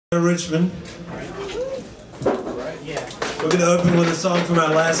Richmond. We're going to open with a song from our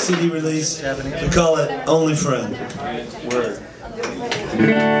last CD release. We call it Only Friend. Word.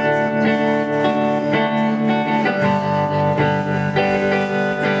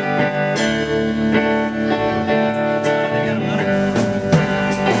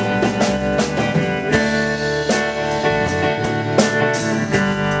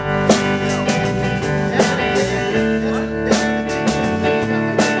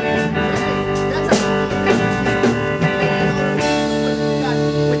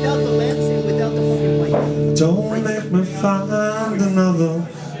 Don't make me find another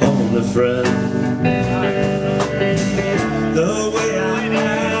only friend. The way I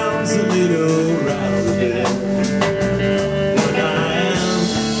am's a little rounded. But I am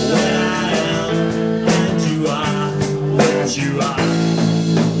what I am, and you are what you are.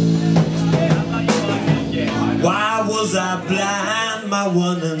 Why was I blind, my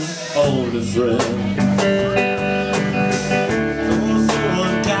one and only friend?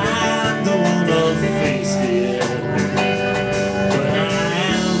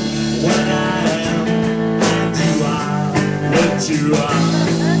 You are.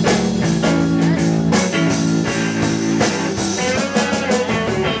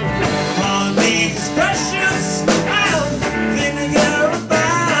 Money's precious, I'm thinking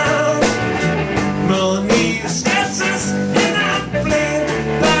about. Money's scarce, and I'm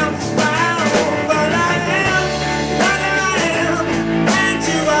playing bounce round. But I am what I am, and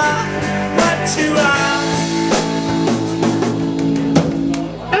you are what you are.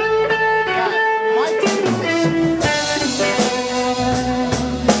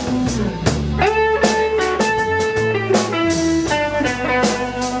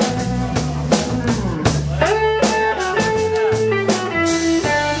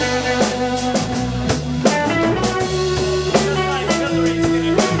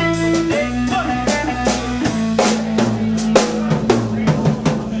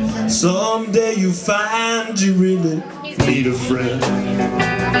 Someday you find you really need a friend.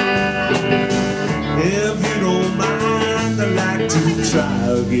 If you don't mind, I'd like to try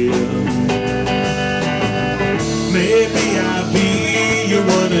again. Maybe I'll be your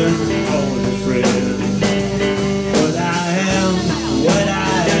one and only friend. But I am what I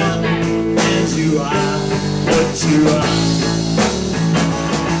am, and you are what you are.